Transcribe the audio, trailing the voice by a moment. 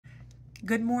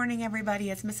Good morning,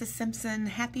 everybody. It's Mrs. Simpson.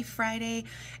 Happy Friday,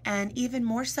 and even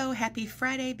more so, happy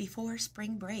Friday before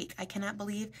spring break. I cannot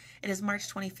believe it is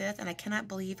March 25th, and I cannot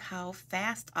believe how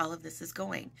fast all of this is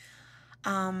going.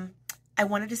 I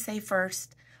wanted to say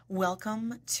first,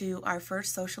 welcome to our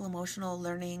first Social Emotional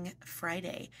Learning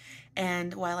Friday.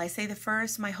 And while I say the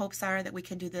first, my hopes are that we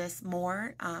can do this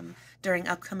more during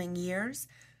upcoming years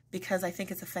because I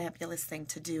think it's a fabulous thing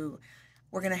to do.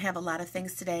 We're going to have a lot of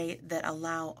things today that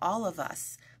allow all of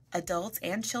us, adults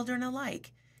and children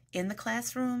alike, in the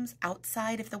classrooms,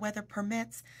 outside if the weather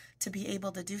permits, to be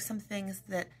able to do some things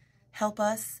that help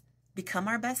us become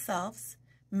our best selves,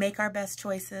 make our best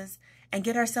choices, and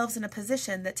get ourselves in a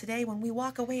position that today when we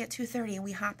walk away at 2:30 and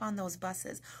we hop on those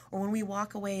buses, or when we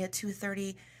walk away at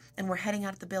 2:30 and we're heading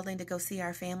out of the building to go see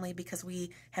our family because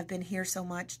we have been here so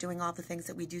much doing all the things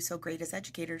that we do so great as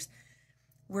educators,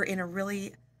 we're in a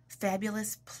really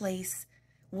fabulous place,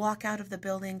 walk out of the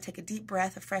building, take a deep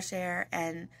breath of fresh air,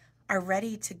 and are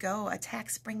ready to go attack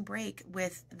spring break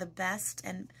with the best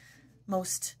and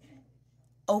most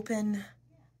open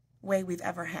way we've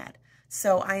ever had.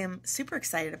 So I am super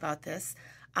excited about this.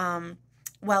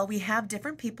 While we have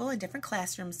different people in different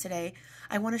classrooms today,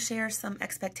 I want to share some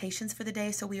expectations for the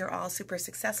day so we are all super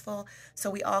successful, so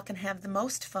we all can have the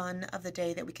most fun of the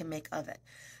day that we can make of it.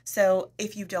 So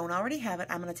if you don't already have it,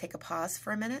 I'm going to take a pause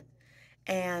for a minute,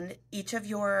 and each of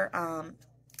your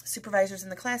supervisors in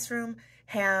the classroom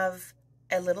have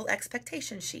a little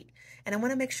expectation sheet. And I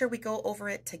want to make sure we go over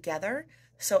it together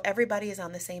so everybody is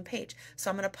on the same page. So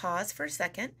I'm going to pause for a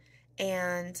second,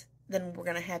 and then we're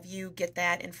going to have you get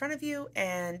that in front of you,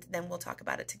 and then we'll talk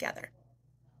about it together.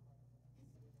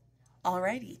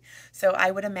 Alrighty, so I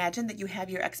would imagine that you have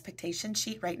your expectation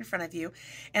sheet right in front of you,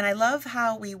 and I love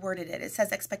how we worded it. It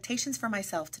says expectations for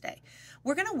myself today.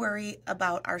 We're going to worry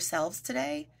about ourselves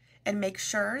today and make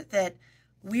sure that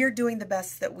we're doing the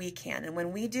best that we can, and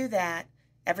when we do that,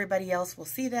 everybody else will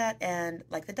see that, and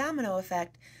like the domino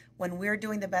effect, when we're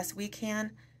doing the best we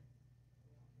can,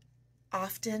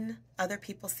 often other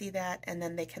people see that and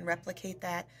then they can replicate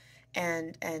that,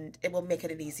 and it will make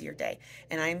it an easier day.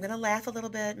 And I'm going to laugh a little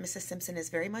bit. Mrs. Simpson is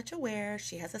very much aware.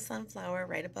 She has a sunflower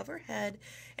right above her head,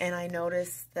 and I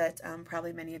notice that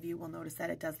probably many of you will notice that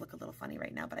it does look a little funny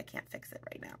right now, but I can't fix it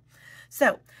right now.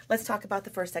 So let's talk about the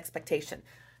first expectation.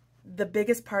 The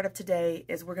biggest part of today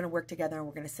is we're going to work together and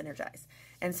we're going to synergize.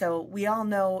 And so we all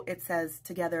know it says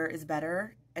together is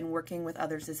better and working with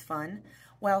others is fun.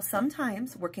 Well,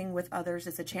 sometimes working with others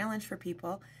is a challenge for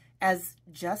people. As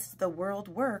just the world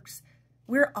works,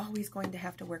 we're always going to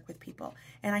have to work with people.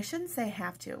 And I shouldn't say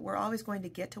have to. We're always going to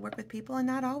get to work with people, and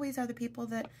not always are the people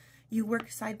that you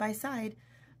work side by side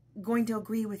going to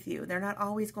agree with you. They're not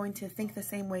always going to think the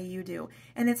same way you do.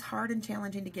 And it's hard and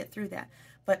challenging to get through that.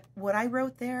 But what I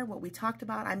wrote there, what we talked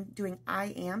about, I'm doing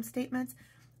I am statements.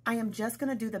 I am just going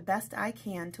to do the best I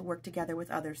can to work together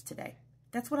with others today.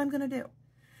 That's what I'm going to do.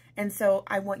 And so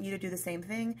I want you to do the same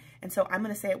thing. And so I'm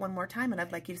going to say it one more time, and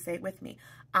I'd like you to say it with me.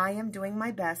 I am doing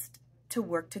my best to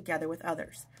work together with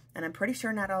others. And I'm pretty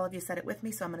sure not all of you said it with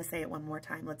me, so I'm going to say it one more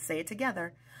time. Let's say it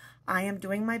together. I am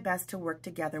doing my best to work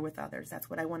together with others. That's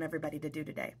what I want everybody to do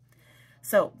today.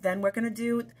 So then we're going to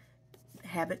do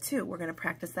habit 2. We're going to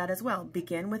practice that as well.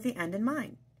 Begin with the end in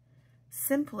mind.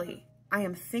 Simply, I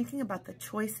am thinking about the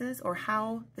choices or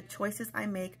how the choices I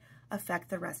make affect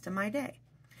the rest of my day.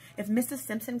 If Mrs.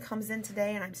 Simpson comes in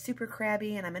today and I'm super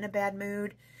crabby and I'm in a bad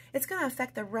mood, it's going to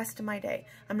affect the rest of my day.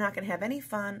 I'm not going to have any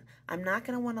fun. I'm not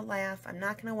going to want to laugh. I'm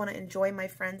not going to want to enjoy my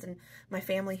friends and my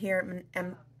family here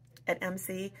at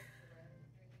MC.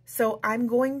 So I'm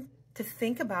going to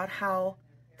think about how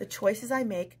the choices I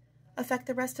make affect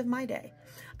the rest of my day.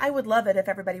 I would love it if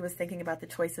everybody was thinking about the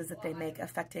choices that they make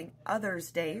affecting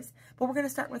others' days, but we're going to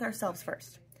start with ourselves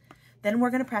first. Then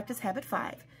we're going to practice habit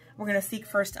 5. We're going to seek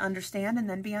first to understand and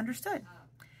then be understood.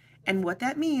 And what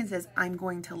that means is I'm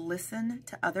going to listen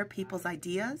to other people's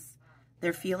ideas,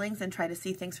 their feelings, and try to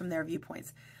see things from their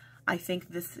viewpoints. I think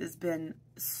this has been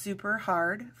super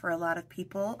hard for a lot of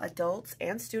people, adults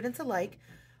and students alike,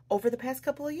 over the past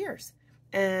couple of years.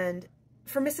 And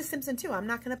for Mrs. Simpson too. I'm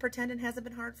not going to pretend it hasn't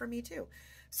been hard for me too.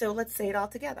 So let's say it all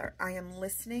together. I am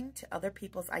listening to other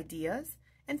people's ideas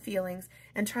and feelings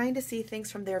and trying to see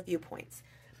things from their viewpoints.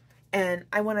 And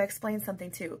I want to explain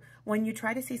something too. When you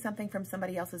try to see something from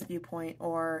somebody else's viewpoint,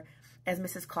 or as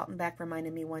Mrs. Kaltenbach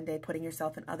reminded me one day, putting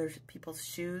yourself in other people's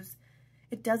shoes,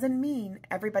 it doesn't mean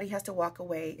everybody has to walk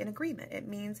away in agreement. It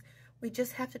means we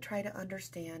just have to try to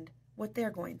understand what they're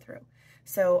going through.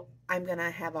 So I'm going to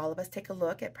have all of us take a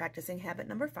look at practicing habit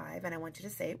number 5, and I want you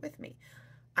to say it with me.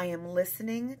 I am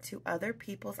listening to other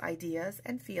people's ideas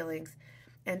and feelings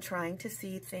and trying to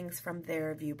see things from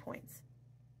their viewpoints.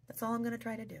 That's all I'm going to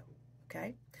try to do,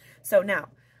 okay? So now,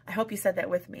 I hope you said that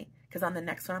with me, because on the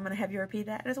next one, I'm going to have you repeat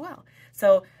that as well.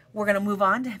 So we're going to move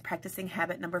on to practicing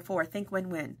habit number 4, think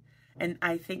win-win. And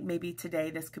I think maybe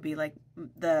today this could be like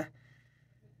the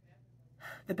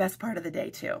best part of the day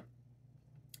too.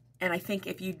 And I think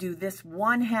if you do this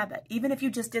one habit, even if you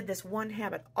just did this one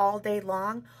habit all day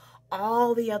long,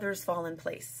 all the others fall in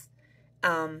place.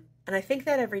 And I think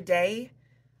that every day,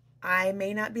 I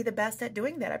may not be the best at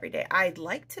doing that every day. I'd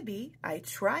like to be, I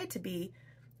try to be,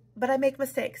 but I make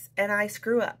mistakes and I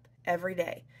screw up every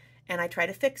day. And I try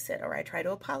to fix it, or I try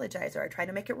to apologize, or I try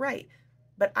to make it right.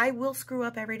 But I will screw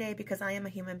up every day because I am a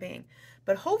human being.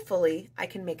 But hopefully I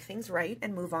can make things right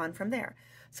and move on from there.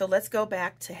 So let's go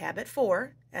back to habit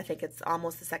 4. I think it's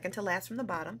almost the second to last from the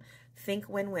bottom. Think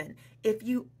win-win. If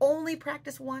you only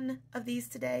practice one of these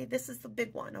today, this is the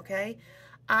big one, okay?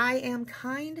 I am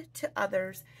kind to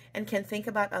others and can think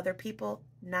about other people,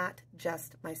 not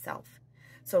just myself.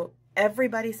 So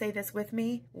everybody say this with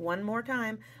me one more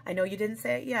time. I know you didn't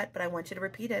say it yet, but I want you to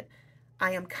repeat it.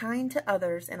 I am kind to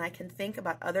others and I can think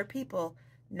about other people,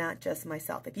 not just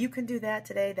myself. If you can do that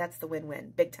today, that's the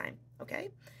win-win, big time, okay?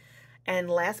 And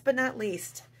last but not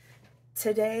least,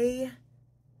 today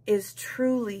is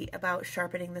truly about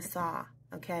sharpening the saw,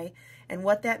 okay? And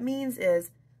what that means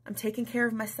is I'm taking care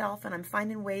of myself and I'm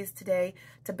finding ways today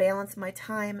to balance my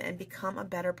time and become a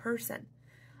better person.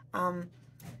 And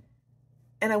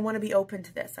I want to be open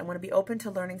to this. I want to be open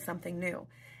to learning something new.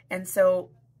 And so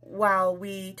while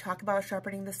we talk about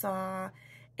sharpening the saw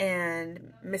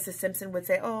and Mrs. Simpson would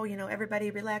say, oh, you know,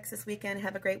 everybody relax this weekend,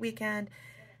 have a great weekend.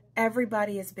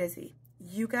 Everybody is busy.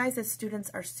 You guys as students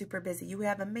are super busy. You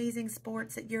have amazing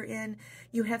sports that you're in.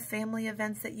 You have family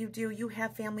events that you do. You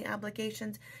have family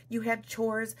obligations. You have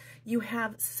chores. You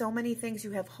have so many things.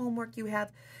 You have homework. You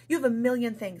have a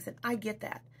million things, and I get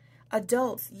that.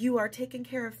 Adults, you are taking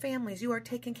care of families. You are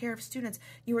taking care of students.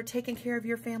 You are taking care of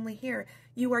your family here.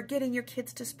 You are getting your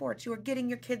kids to sports. You are getting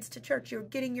your kids to church. You're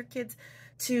getting your kids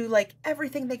to like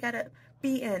everything they got to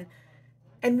be in.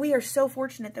 And we are so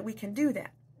fortunate that we can do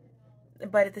that.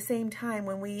 But at the same time,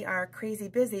 when we are crazy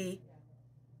busy,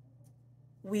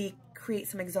 we create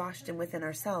some exhaustion within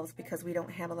ourselves because we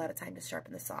don't have a lot of time to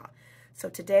sharpen the saw. So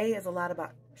today is a lot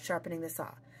about sharpening the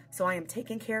saw. So I am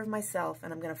taking care of myself,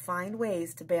 and I'm going to find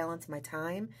ways to balance my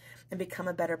time and become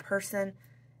a better person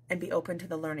and be open to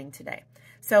the learning today.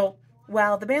 So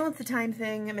while the balance the time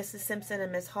thing, Mrs. Simpson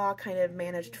and Ms. Haw kind of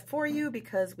managed for you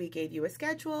because we gave you a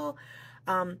schedule,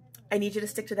 I need you to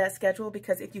stick to that schedule,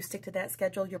 because if you stick to that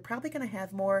schedule, you're probably going to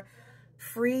have more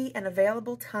free and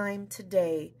available time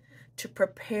today to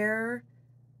prepare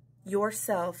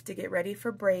yourself to get ready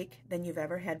for break than you've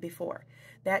ever had before.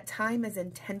 That time is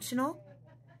intentional.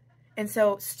 And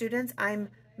so students, I'm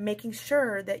making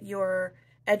sure that your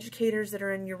educators that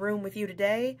are in your room with you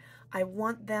today, I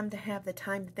want them to have the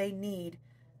time that they need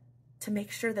to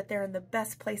make sure that they're in the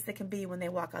best place they can be when they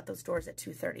walk out those doors at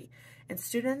 2:30. And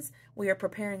students, we are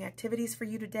preparing activities for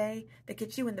you today that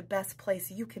get you in the best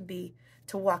place you can be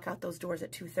to walk out those doors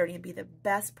at 2:30 and be the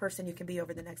best person you can be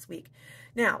over the next week.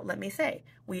 Now, let me say,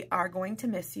 we are going to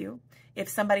miss you. If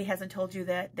somebody hasn't told you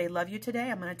that they love you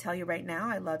today, I'm going to tell you right now,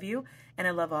 I love you, and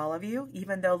I love all of you,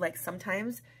 even though like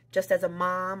sometimes just as a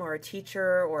mom or a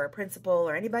teacher or a principal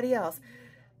or anybody else,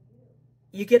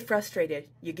 you get frustrated,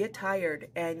 you get tired,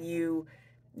 and you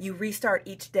restart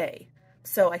each day.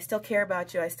 So I still care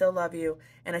about you, I still love you,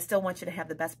 and I still want you to have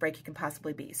the best break you can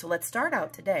possibly be. So let's start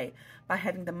out today by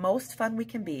having the most fun we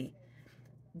can be,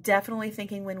 definitely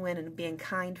thinking win-win and being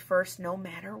kind first no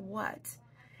matter what,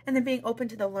 and then being open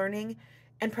to the learning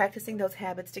and practicing those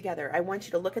habits together. I want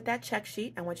you to look at that check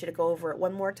sheet. I want you to go over it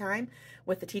one more time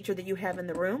with the teacher that you have in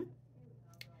the room,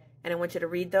 and I want you to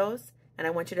read those, and I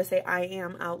want you to say I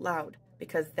am out loud,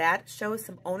 because that shows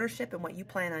some ownership in what you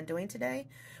plan on doing today.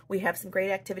 We have some great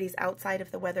activities outside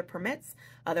if the weather permits.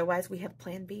 Otherwise, we have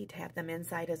plan B to have them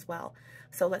inside as well.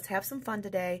 So let's have some fun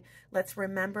today. Let's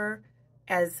remember,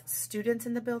 as students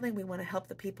in the building, we want to help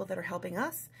the people that are helping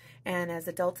us. And as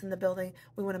adults in the building,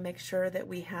 we want to make sure that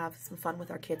we have some fun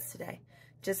with our kids today.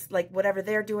 Just like whatever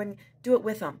they're doing, do it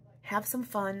with them. Have some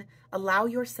fun. Allow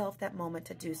yourself that moment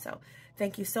to do so.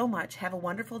 Thank you so much. Have a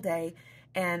wonderful day.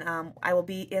 And I will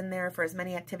be in there for as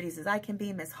many activities as I can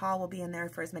be. Ms. Hall will be in there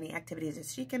for as many activities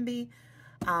as she can be.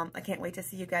 I can't wait to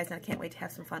see you guys, and I can't wait to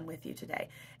have some fun with you today.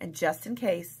 And just in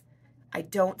case I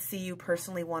don't see you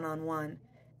personally one-on-one,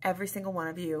 every single one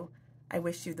of you, I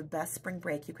wish you the best spring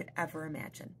break you could ever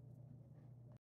imagine.